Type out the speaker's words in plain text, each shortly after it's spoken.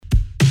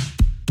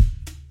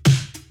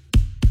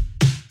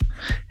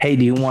Hey,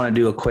 do you want to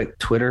do a quick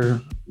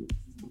Twitter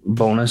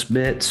bonus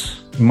bits?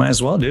 Might as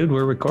well, dude.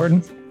 We're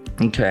recording.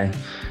 Okay.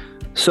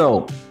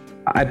 So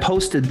I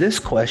posted this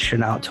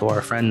question out to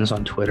our friends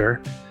on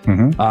Twitter.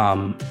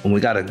 And we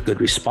got a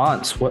good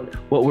response. What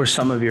were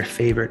some of your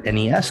favorite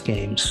NES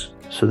games?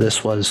 So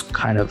this was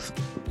kind of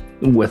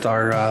with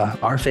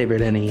our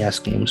favorite NES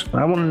games.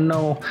 But I want to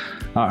know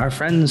our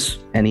friends'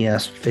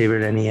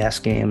 favorite NES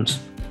games.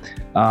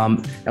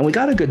 And we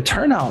got a good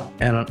turnout,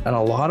 and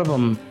a lot of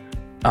them.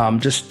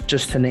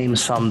 Just to name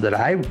some that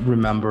I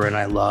remember and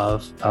I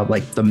love,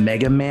 like the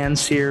Mega Man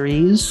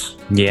series.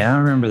 Yeah, I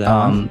remember that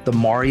one. The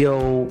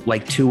Mario,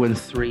 like 2 and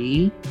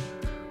 3.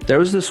 There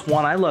was this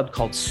one I loved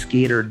called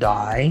Skate or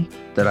Die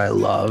that I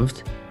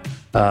loved.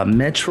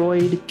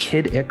 Metroid,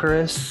 Kid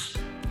Icarus,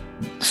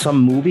 some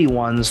movie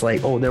ones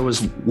like, there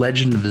was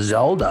Legend of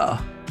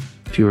Zelda.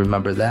 If you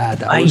remember that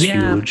was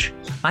huge.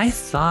 I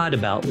thought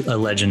about a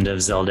Legend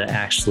of Zelda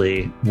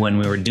actually when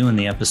we were doing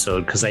the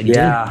episode because I did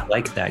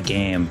like that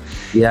game.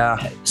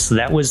 Yeah. So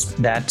that was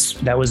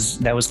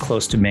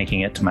close to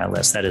making it to my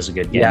list. That is a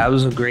good game. Yeah, it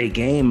was a great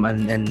game,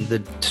 and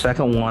the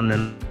second one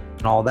and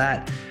all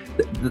that.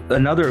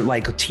 Another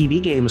like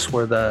TV games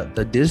were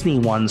the Disney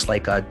ones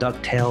like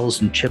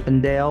DuckTales and Chip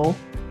 'n Dale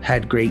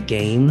had great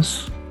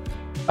games.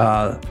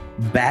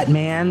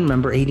 Batman,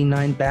 remember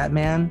 '89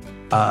 Batman?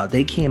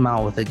 They came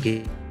out with a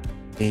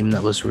game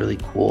that was really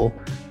cool.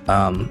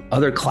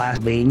 Other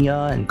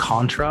Castlevania and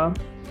Contra.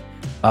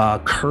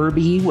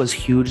 Kirby was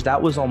huge.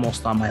 That was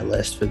almost on my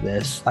list for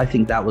this. I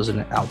think that was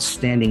an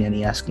outstanding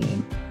NES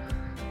game.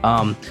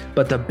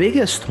 But the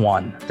biggest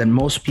one that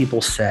most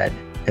people said,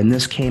 and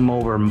this came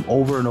over and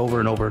over and over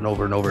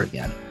and over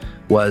again,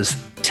 was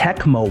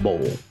Tecmo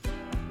Bowl.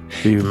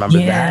 Do you remember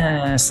that?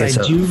 Yes, I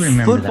do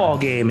remember football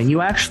game, and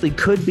you actually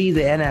could be the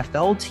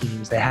NFL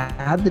teams. They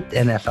had the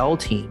NFL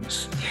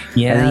teams.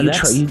 Yeah, and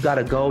you got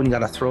to go and you got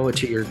to throw it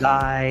to your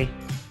guy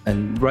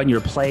and run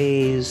your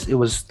plays. It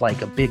was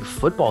like a big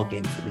football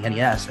game for the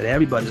NES, and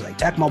everybody's like,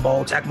 Tecmo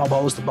Bowl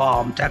is the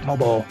bomb, Tecmo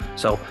Bowl.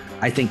 So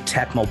I think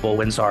Tecmo Bowl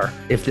wins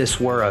if this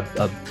were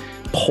a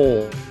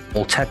poll,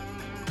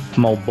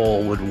 Tecmo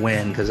Bowl would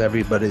win because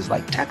everybody's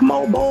like,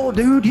 Tecmo Bowl,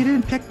 dude, you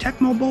didn't pick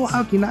Tecmo Bowl.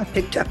 How can you not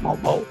pick Tecmo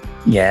Bowl?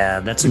 Yeah,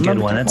 that's a good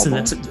one.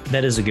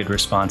 That is a good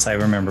response. I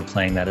remember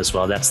playing that as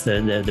well. That's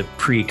the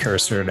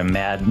precursor to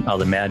Madden, all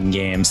the Madden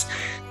games.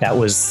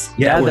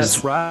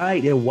 That's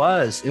right. It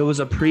was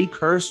a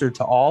precursor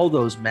to all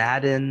those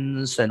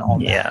Maddens and all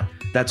that.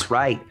 That's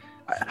right.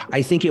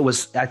 I think it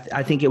was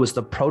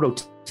the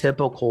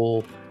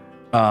prototypical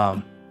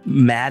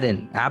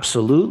Madden.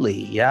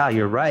 Absolutely. Yeah,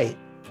 you're right.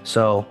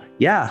 So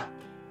yeah,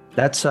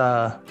 that's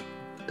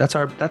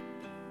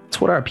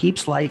what our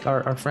peeps like,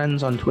 our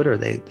friends on Twitter.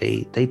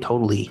 They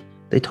totally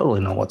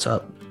know what's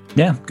up.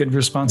 Yeah, good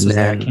responses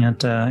there.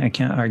 I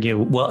can't argue.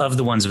 Well, of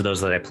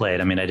those that I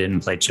played, I mean, I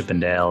didn't play Chip 'n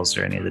Dale's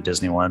or any of the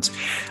Disney ones.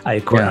 I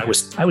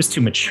was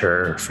too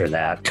mature for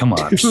that. Come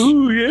on.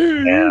 Oh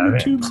yeah. I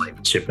didn't play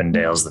Chip 'n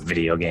Dale's, the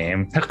video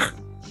game.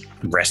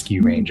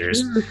 Rescue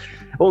Rangers.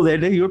 Oh,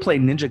 you were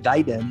playing Ninja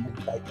Gaiden.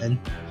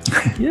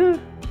 Yeah.